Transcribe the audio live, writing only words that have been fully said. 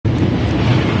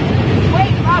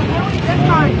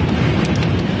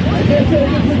say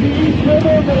this is the East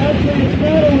River, but actually it's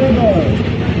not a river.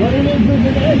 What it is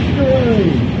an estuary.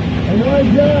 And why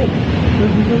is that?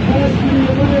 Because the capacity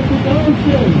of the Atlantic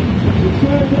Ocean. The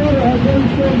shore water has one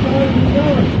strong body in the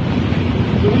north.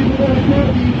 So even though it's not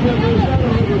the East River, it's not a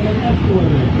river, it's an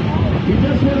estuary. He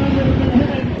just went under the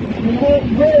Manhattan. He won't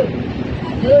bridge.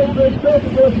 Rail bridge built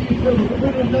across the East River,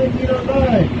 completed in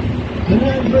 1909.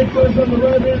 Manhattan Bridge goes on the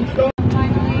right-hand side.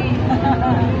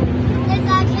 It's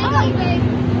actually big.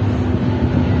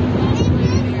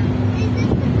 Is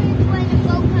this the bridge where the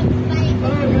boat comes by?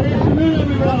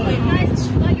 Guys,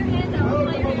 let your hand out.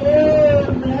 Let your hand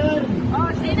out. Oh,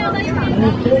 say no, let your hand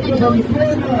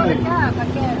out.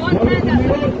 One hand up.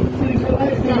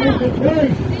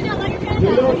 Say no, let your hand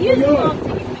out. You small.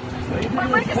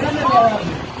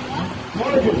 Where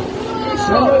does it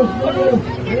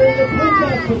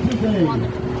fall?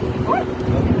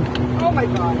 Oh my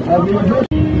God.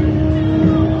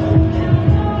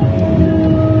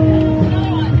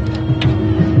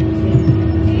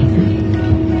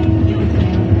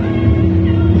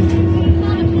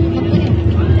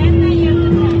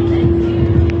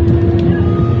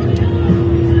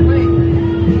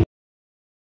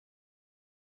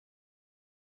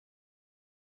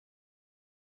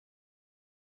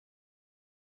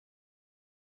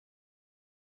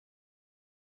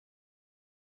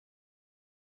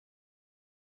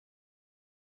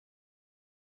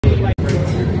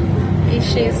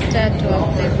 সেই statue of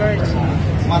liberty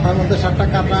মাথার মধ্যে 7টা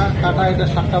কাটা এটা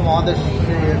 7টা মহাদেশ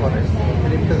করে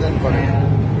represent করে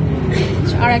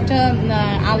আর একটা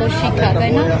আলো শিখা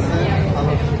তাই না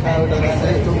আলো শিখা ওটা আছে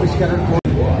 24 carat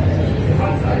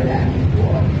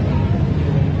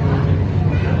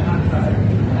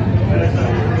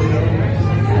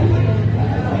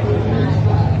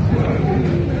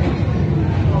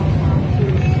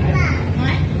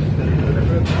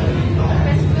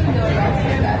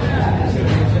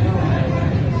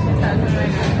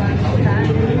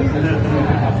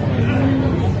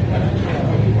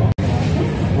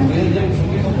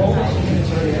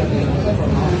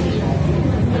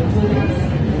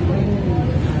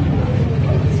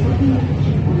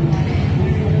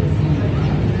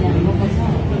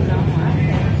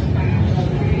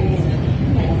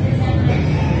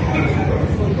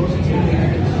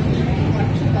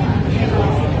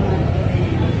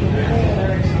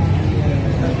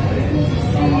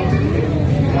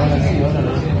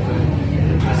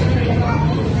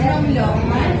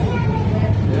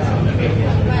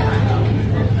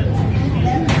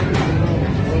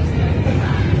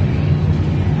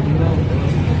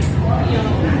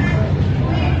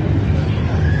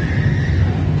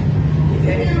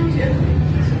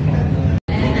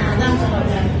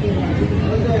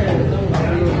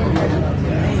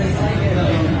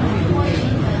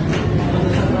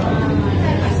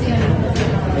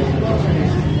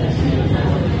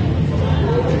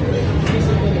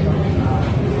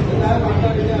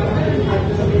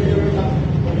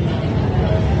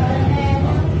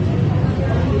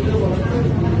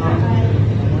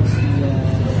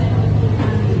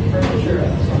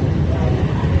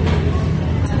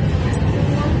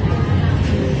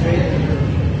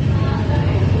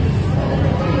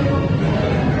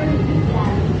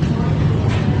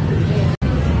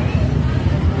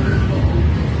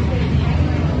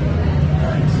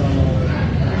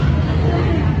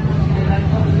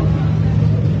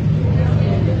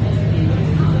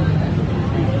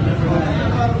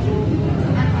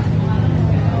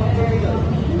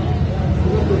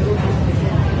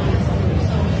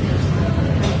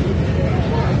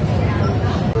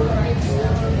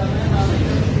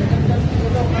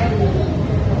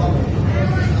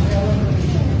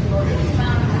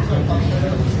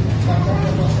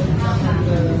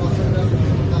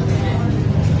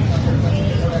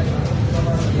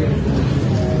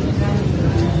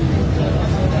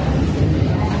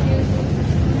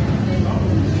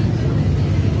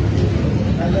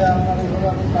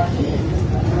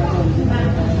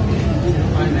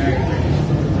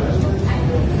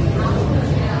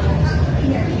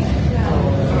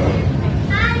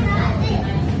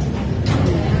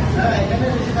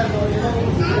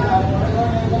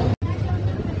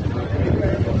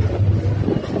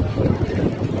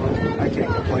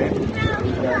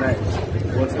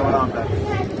What's going on back?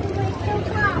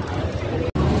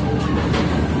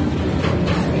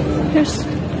 Here's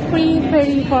free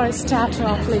ferry for Statue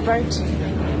of Liberty.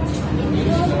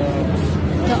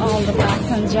 All the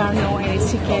passengers no AC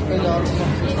ticket.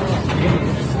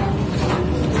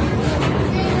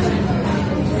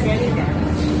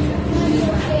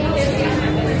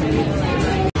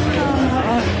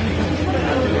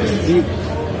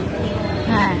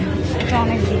 হ্যাঁ এটা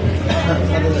অনেক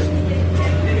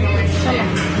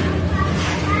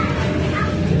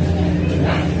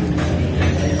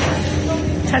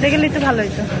ছাদে গেলেই তো ভালো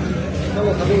হইতো।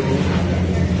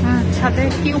 হ্যাঁ, ছাদে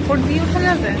কি উপর দিয়ে উঠে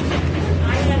যাবে?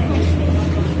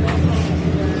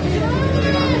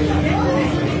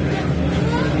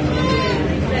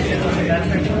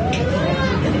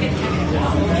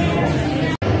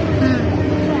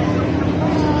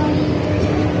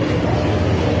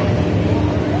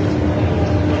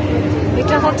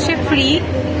 এটা হচ্ছে ফ্রি,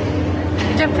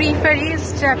 এটা free ferry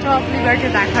statue of liberty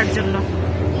দেখার জন্য।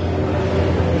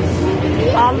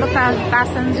 All the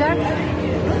passenger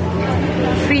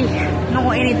free, no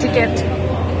any ticket.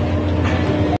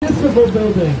 Municipal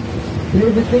building.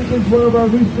 David Dinkins, one of our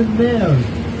recent mayors.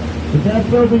 But that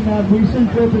building, not recent,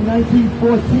 built in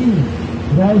 1914.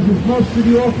 It houses most of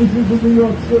the offices of New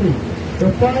York City. There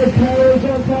are 5 towers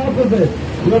on top of it.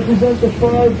 Represent the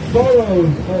 5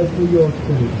 boroughs of New York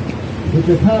City. With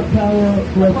the top tower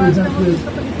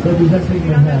representing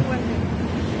Manhattan.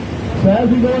 So as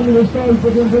we go into the Stars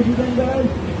Brooklyn Bridge again, guys,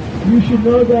 you should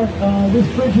know that this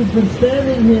bridge has been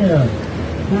standing here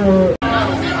for...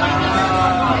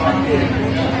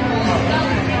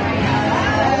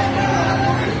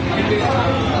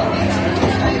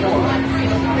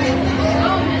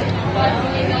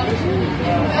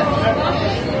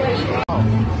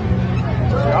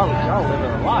 Y'all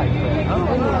living a life, man.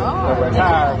 A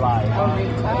retired life.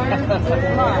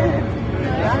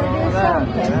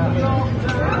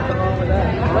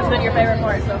 What's been your favorite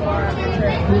part so far of your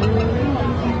trip?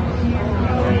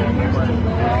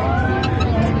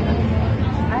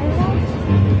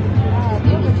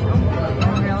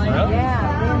 Really? Yeah.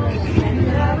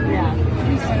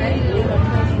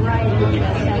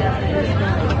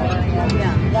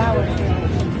 Yeah. That was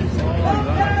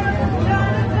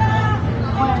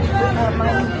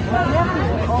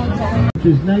which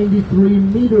is 93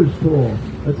 meters tall.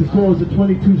 That's as tall as a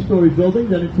 22-story building.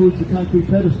 That includes the concrete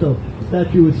pedestal the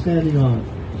statue is standing on.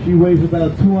 She weighs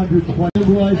about 220,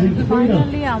 symbolizing freedom.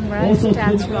 Also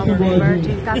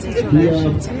symbolizing the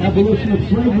abolition of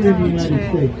slavery in the United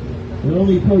States. It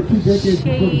only occurred 2 decades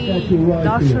before the statue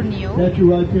arrived here. The statue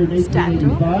arrived here in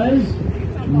 1885.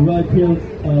 It arrived here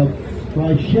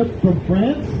by ship from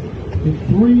France in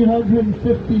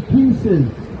 350 pieces,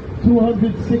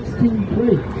 216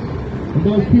 crates. And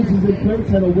those pieces and crates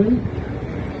had a weight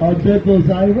on Bedloe's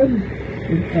Island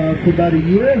for about a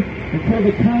year until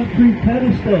the concrete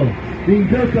pedestal being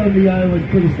built on the island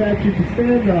for the statue to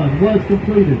stand on was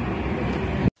completed.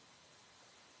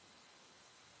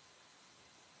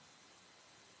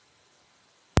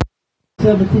 In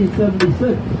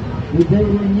 1776, the day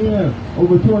and year,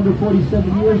 over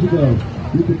 247 years ago,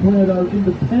 we declared our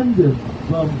independence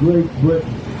from Great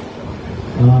Britain.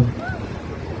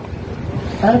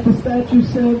 At the statue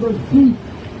stand those feet,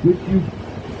 which you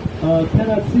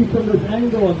cannot see from this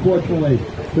angle, unfortunately,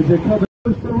 because they're covered.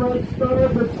 First the right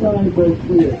starboard side goes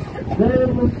clear. Then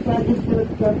the second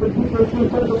gets separate, the first side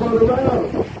the boat around.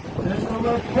 Then the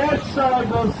left port side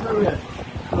goes through it.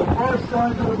 The first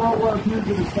side of the boat walks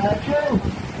into the statue,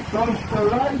 goes to the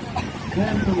right,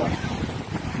 then to the left.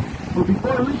 But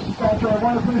before we reach the statue, I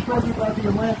want to finish talking about the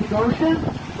Atlantic Ocean.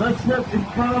 Let's step in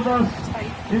front of us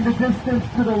in the distance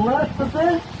to the left a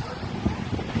bit.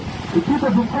 The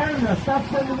people from Canada, stop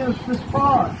sending us this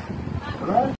far.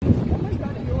 Alright?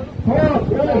 Oh,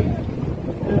 great!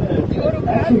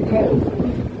 Actually cold.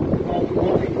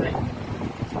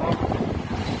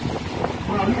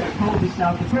 Well, yeah, cold is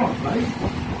South Dakota, right?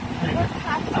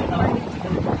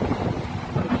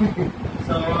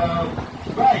 So,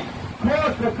 right.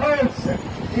 North Dakota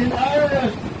in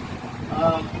Ireland.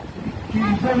 She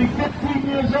was only 15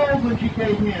 years old when she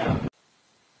came here.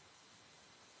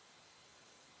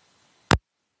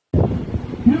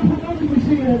 Beautiful building we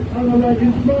see on the right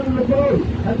in front of the boat,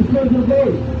 at the front of the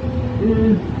boat,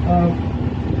 is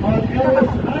on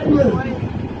Ellis Island.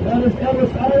 That is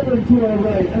Ellis Island to our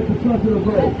right, at the front of the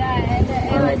boat.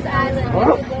 Ellis Island.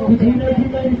 Between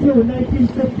 1992 and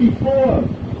 1954,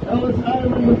 Ellis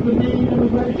Island was the main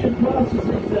immigration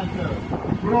processing center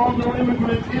for all new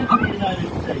immigrants into the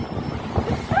United States.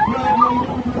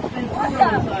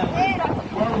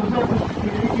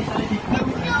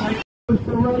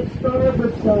 The right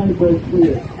starboard side goes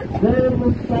clear. Then the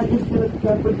second gets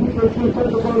separate, the first side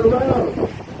the boat around.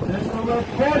 Then the left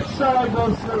port side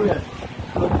goes through it.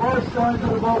 The first side of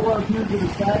the boat walks into the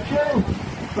statue,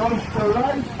 goes to the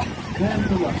right, then to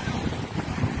the left.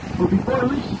 But before we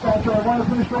reach the statue, I want to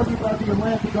finish talking about the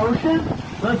Atlantic Ocean.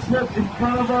 Let's step in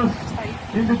front of us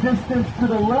in the distance to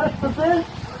the left a bit.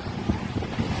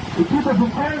 The people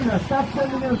from Canada, stop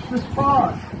sending us this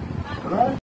far. Alright?